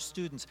get our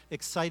students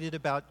excited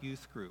about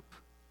youth group.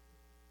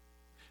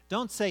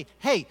 Don't say,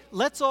 hey,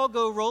 let's all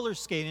go roller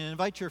skating and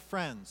invite your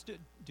friends.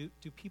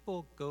 Do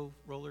people go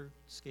roller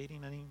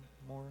skating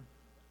anymore?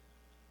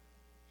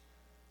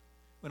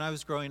 When I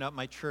was growing up,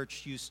 my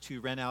church used to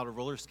rent out a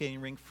roller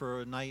skating rink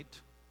for a night.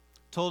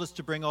 Told us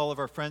to bring all of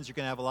our friends. You're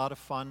going to have a lot of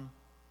fun.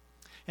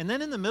 And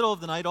then in the middle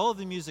of the night, all of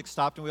the music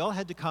stopped, and we all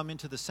had to come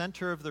into the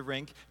center of the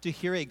rink to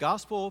hear a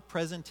gospel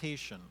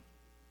presentation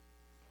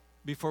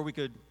before we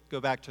could go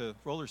back to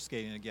roller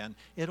skating again.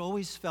 It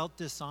always felt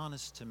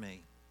dishonest to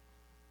me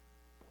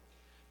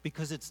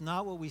because it's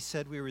not what we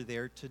said we were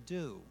there to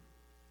do.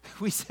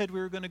 We said we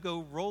were going to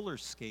go roller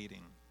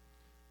skating.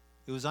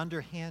 It was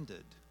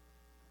underhanded.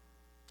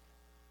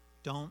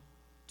 Don't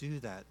do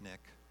that,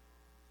 Nick.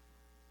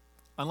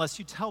 Unless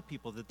you tell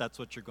people that that's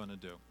what you're going to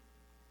do.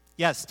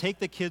 Yes, take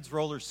the kids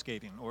roller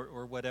skating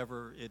or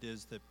whatever it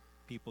is that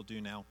people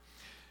do now.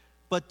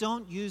 But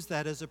don't use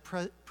that as a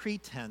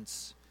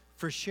pretense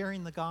for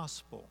sharing the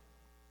gospel.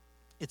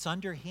 It's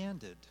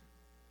underhanded.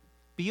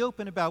 Be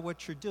open about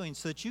what you're doing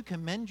so that you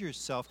commend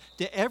yourself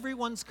to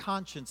everyone's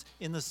conscience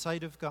in the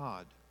sight of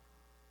God.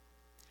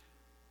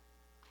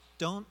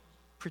 Don't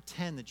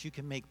pretend that you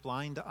can make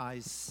blind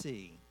eyes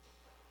see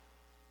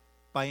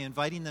by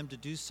inviting them to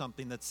do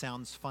something that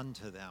sounds fun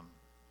to them.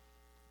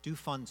 Do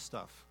fun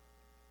stuff.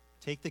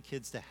 Take the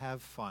kids to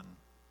have fun,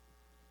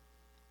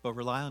 but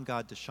rely on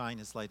God to shine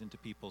His light into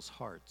people's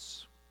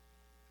hearts.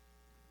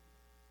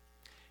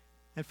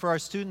 And for our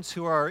students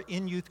who are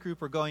in youth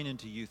group or going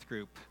into youth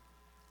group,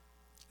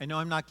 I know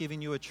I'm not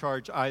giving you a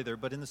charge either,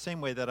 but in the same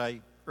way that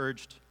I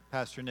urged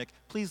Pastor Nick,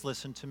 please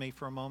listen to me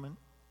for a moment.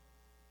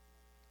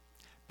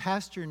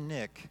 Pastor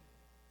Nick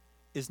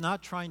is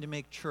not trying to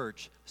make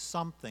church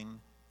something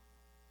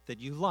that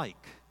you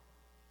like.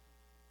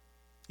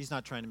 He's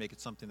not trying to make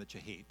it something that you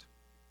hate.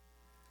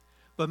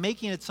 But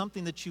making it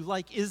something that you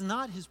like is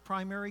not his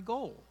primary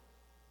goal.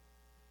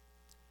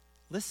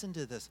 Listen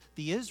to this.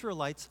 The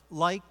Israelites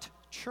liked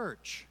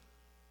church.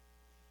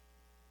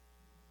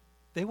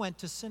 They went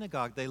to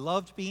synagogue. They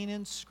loved being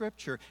in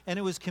Scripture. And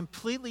it was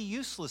completely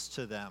useless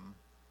to them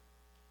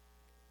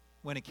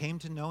when it came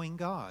to knowing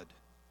God,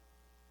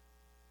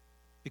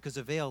 because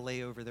a veil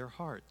lay over their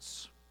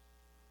hearts.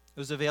 It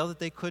was a veil that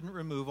they couldn't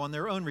remove on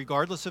their own,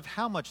 regardless of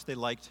how much they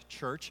liked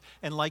church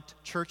and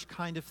liked church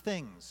kind of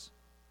things.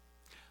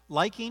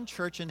 Liking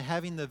church and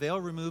having the veil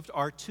removed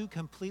are two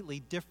completely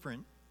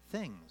different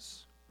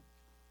things.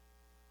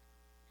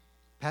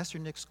 Pastor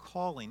Nick's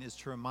calling is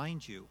to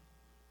remind you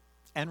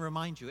and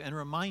remind you and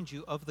remind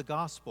you of the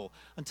gospel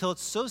until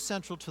it's so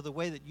central to the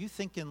way that you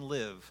think and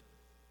live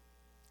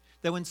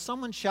that when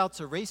someone shouts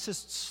a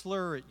racist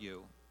slur at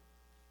you,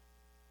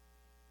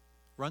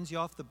 runs you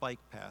off the bike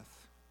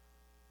path,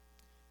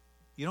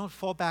 you don't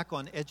fall back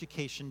on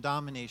education,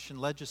 domination,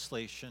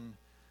 legislation,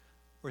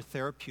 or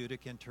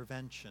therapeutic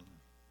intervention.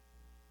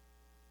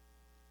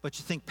 But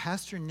you think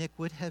Pastor Nick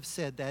would have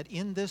said that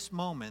in this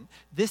moment,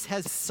 this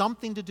has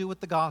something to do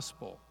with the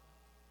gospel.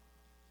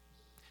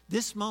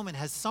 This moment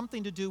has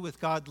something to do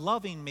with God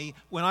loving me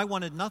when I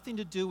wanted nothing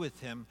to do with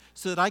him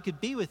so that I could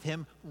be with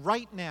him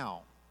right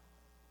now.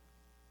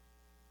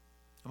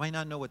 I might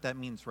not know what that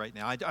means right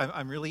now.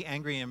 I'm really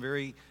angry and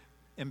very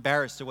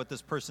embarrassed at what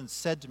this person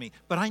said to me,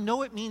 but I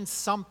know it means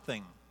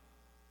something.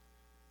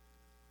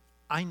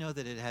 I know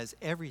that it has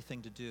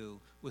everything to do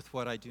with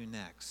what I do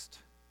next.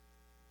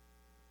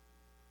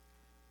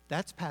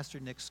 That's Pastor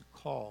Nick's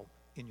call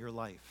in your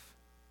life.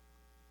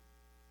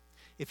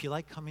 If you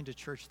like coming to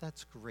church,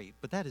 that's great,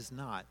 but that is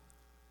not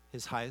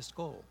his highest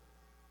goal.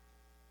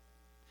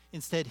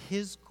 Instead,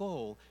 his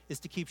goal is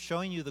to keep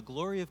showing you the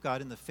glory of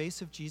God in the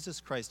face of Jesus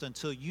Christ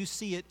until you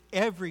see it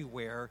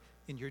everywhere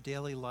in your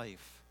daily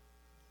life.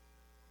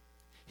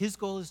 His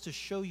goal is to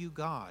show you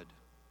God,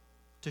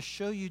 to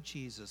show you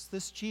Jesus,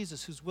 this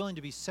Jesus who's willing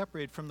to be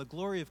separated from the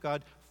glory of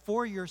God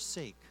for your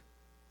sake.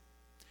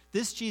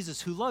 This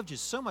Jesus who loved you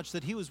so much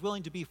that he was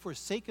willing to be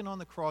forsaken on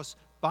the cross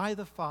by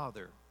the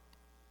Father.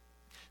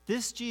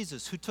 This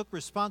Jesus who took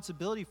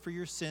responsibility for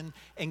your sin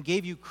and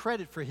gave you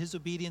credit for his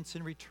obedience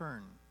in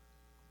return.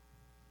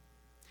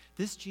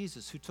 This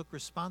Jesus who took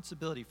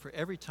responsibility for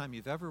every time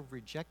you've ever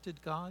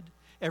rejected God,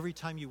 every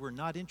time you were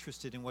not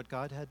interested in what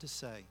God had to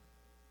say,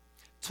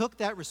 took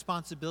that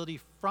responsibility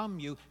from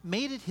you,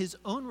 made it his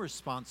own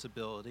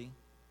responsibility,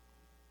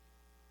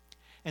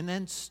 and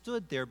then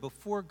stood there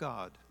before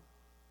God,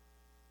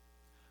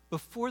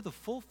 before the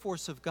full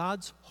force of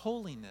God's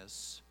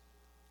holiness,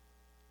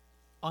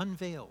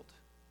 unveiled,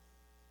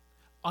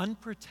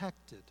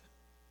 unprotected,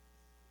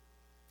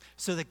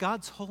 so that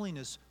God's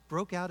holiness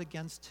broke out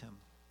against him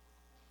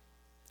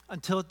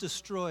until it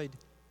destroyed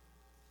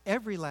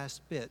every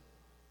last bit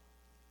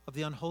of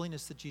the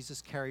unholiness that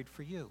Jesus carried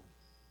for you.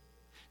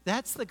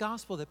 That's the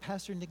gospel that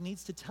Pastor Nick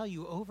needs to tell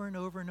you over and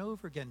over and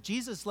over again.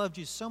 Jesus loved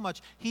you so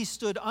much, he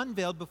stood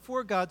unveiled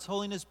before God's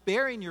holiness,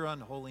 bearing your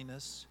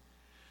unholiness,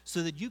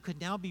 so that you could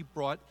now be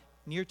brought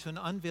near to an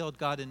unveiled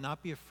God and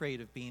not be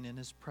afraid of being in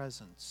his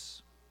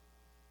presence.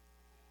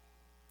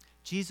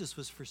 Jesus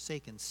was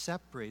forsaken,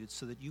 separated,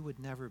 so that you would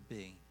never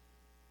be.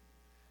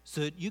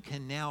 So that you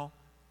can now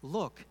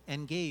look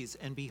and gaze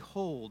and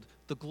behold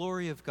the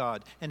glory of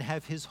God and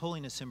have his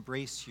holiness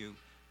embrace you,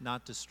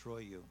 not destroy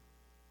you.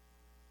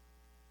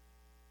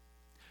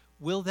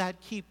 Will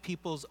that keep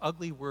people's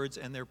ugly words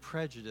and their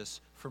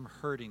prejudice from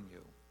hurting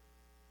you?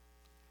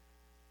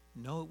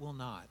 No, it will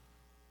not.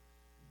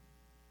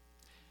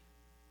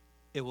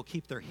 It will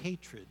keep their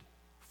hatred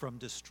from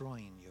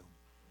destroying you.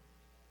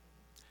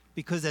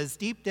 Because as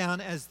deep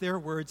down as their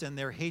words and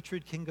their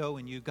hatred can go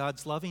in you,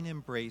 God's loving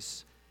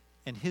embrace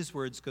and his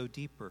words go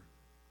deeper.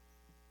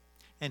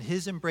 And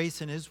his embrace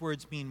and his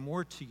words mean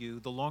more to you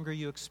the longer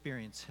you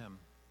experience him.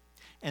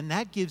 And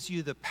that gives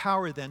you the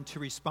power then to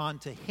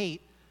respond to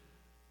hate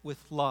with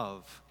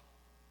love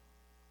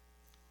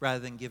rather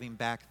than giving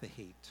back the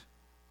hate.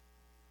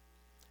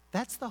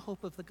 That's the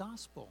hope of the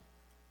gospel.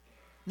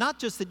 Not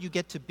just that you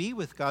get to be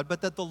with God,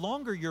 but that the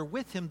longer you're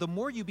with him, the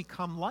more you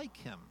become like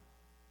him.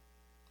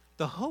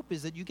 The hope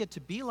is that you get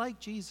to be like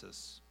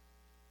Jesus,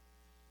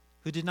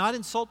 who did not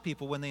insult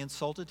people when they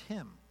insulted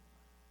him,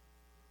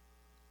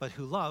 but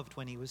who loved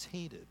when he was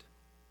hated.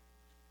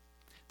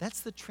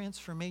 That's the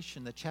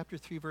transformation that chapter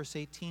 3, verse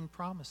 18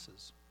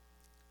 promises.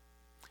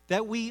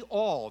 That we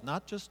all,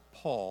 not just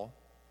Paul,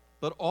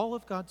 but all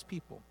of God's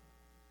people,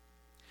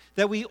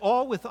 that we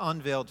all with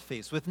unveiled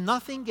face, with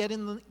nothing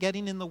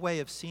getting in the way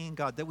of seeing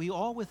God, that we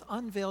all with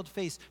unveiled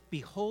face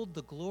behold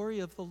the glory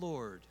of the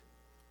Lord.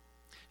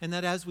 And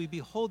that as we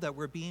behold that,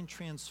 we're being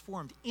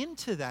transformed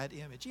into that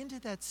image, into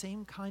that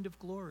same kind of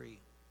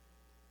glory.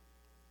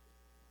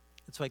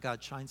 That's why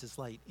God shines his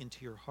light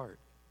into your heart,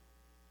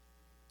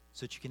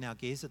 so that you can now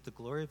gaze at the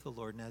glory of the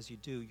Lord. And as you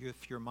do,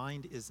 if your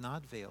mind is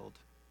not veiled,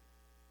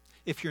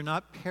 if you're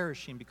not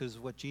perishing because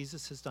of what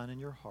Jesus has done in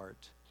your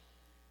heart,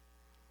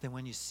 then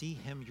when you see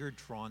him, you're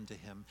drawn to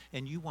him,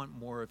 and you want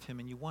more of him,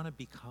 and you want to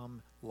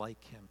become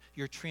like him.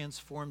 You're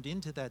transformed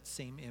into that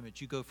same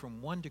image. You go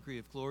from one degree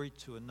of glory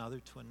to another,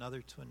 to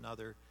another, to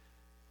another,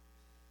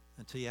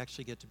 until you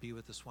actually get to be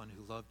with this one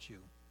who loved you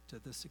to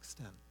this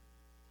extent.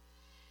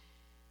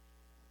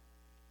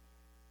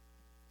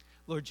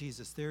 Lord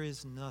Jesus, there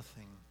is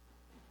nothing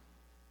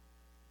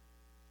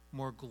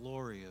more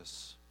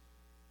glorious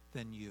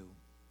than you.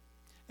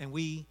 And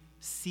we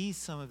see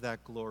some of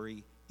that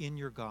glory in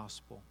your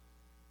gospel.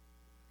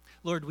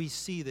 Lord, we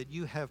see that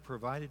you have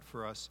provided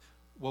for us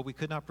what we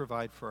could not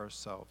provide for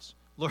ourselves.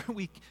 Lord,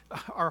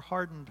 our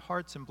hardened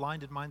hearts and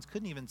blinded minds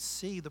couldn't even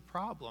see the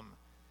problem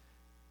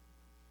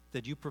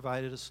that you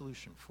provided a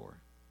solution for.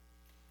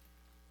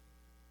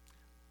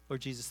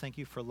 Lord Jesus, thank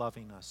you for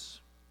loving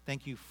us.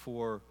 Thank you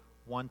for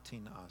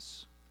wanting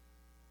us.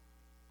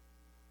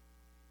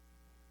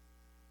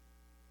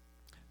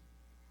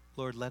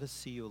 Lord, let us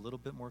see you a little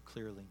bit more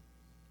clearly,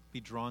 be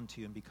drawn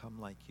to you and become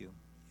like you.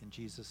 In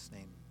Jesus'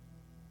 name,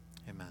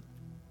 amen.